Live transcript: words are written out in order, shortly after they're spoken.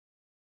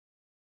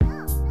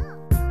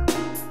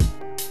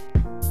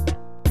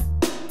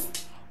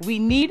We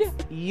need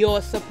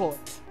your support.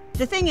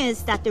 The thing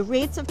is that the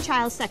rates of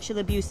child sexual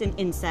abuse and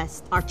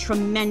incest are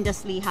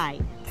tremendously high.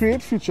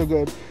 Create Future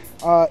Good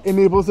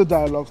enables the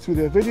dialogue through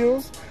their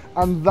videos,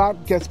 and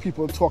that gets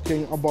people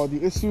talking about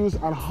the issues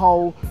and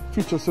how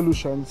future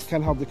solutions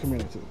can help the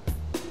community.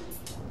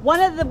 One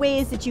of the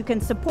ways that you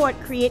can support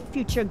Create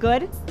Future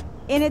Good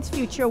in its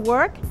future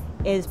work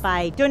is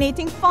by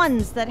donating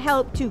funds that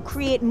help to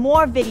create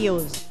more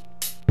videos.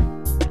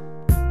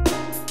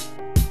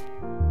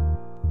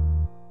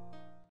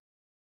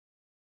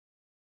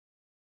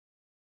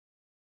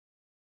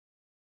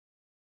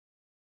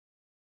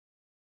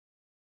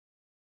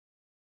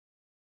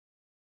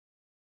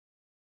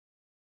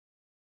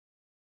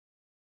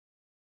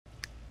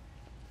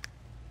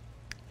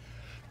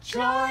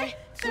 Joy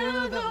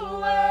to the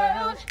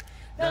world,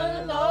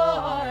 the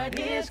Lord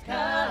is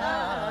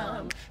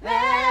come.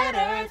 Let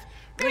earth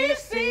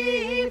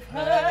receive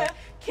her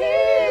King.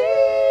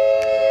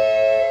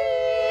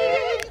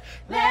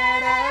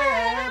 Let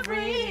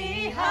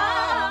every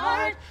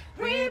heart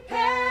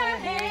prepare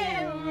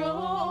him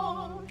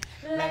room.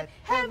 Let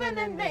heaven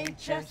and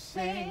nature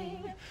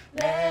sing.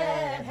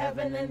 Let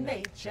heaven and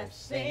nature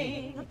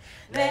sing.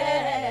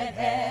 Let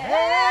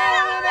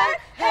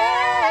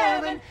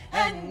heaven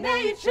and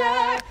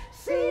nature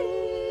sing.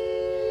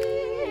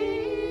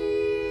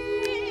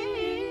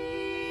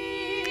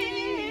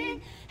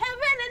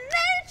 Heaven and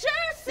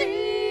nature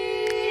sing.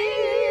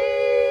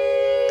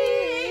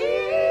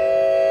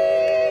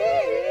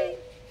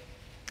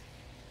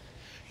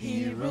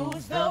 He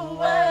rules the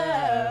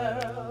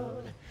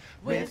world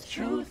with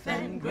truth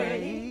and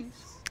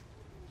grace,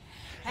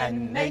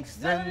 and makes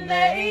the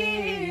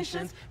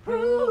nations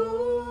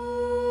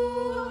prove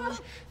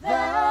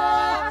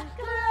the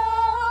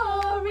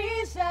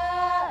glories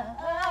of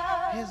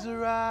his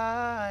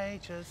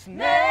righteousness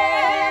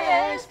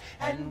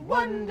and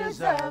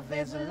wonders of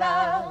his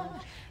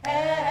love,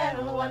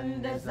 and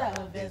wonders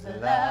of his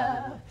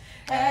love,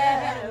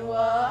 and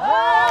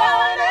wonders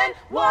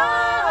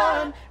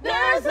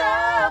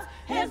of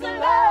his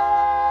love.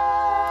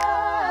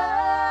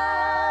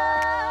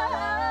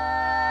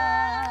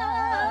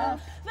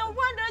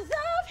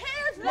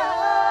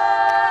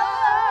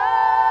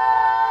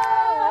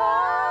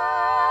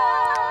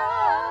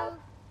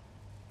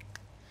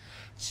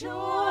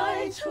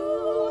 Joy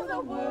to the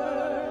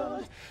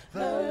world,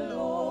 the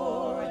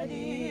Lord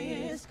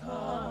is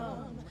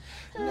come.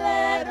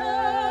 Let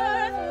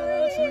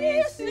earth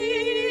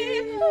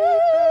receive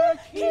her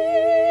King.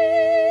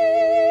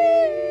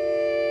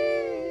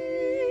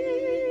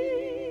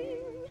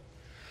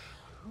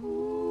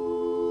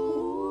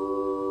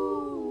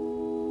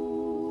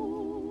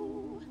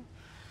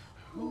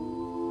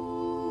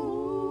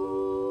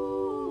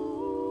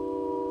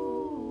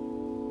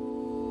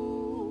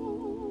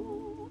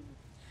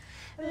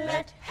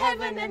 Let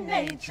heaven and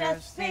nature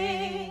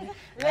sing.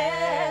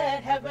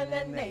 Let heaven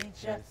and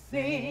nature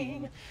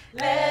sing.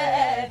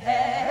 Let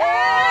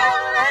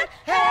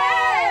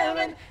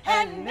heaven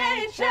and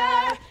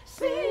nature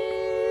sing.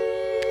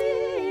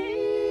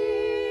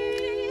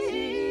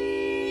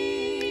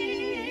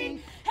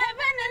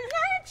 Heaven and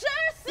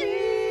nature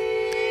sing.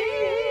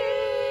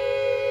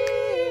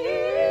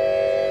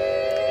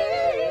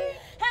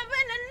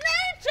 Heaven and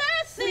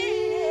nature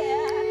sing.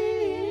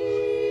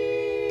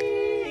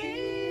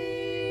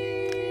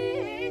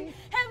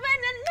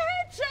 Heaven and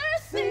nature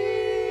sing.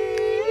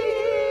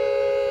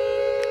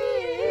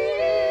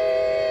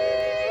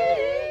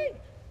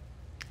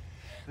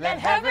 Let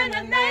heaven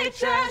and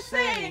nature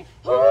sing.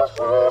 Ooh,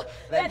 ooh.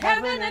 Let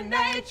heaven and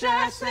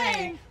nature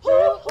sing.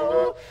 Ooh,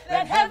 ooh.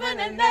 Let heaven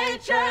and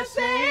nature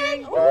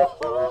sing. Ooh,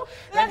 ooh.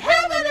 Let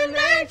heaven and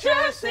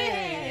nature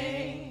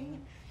sing.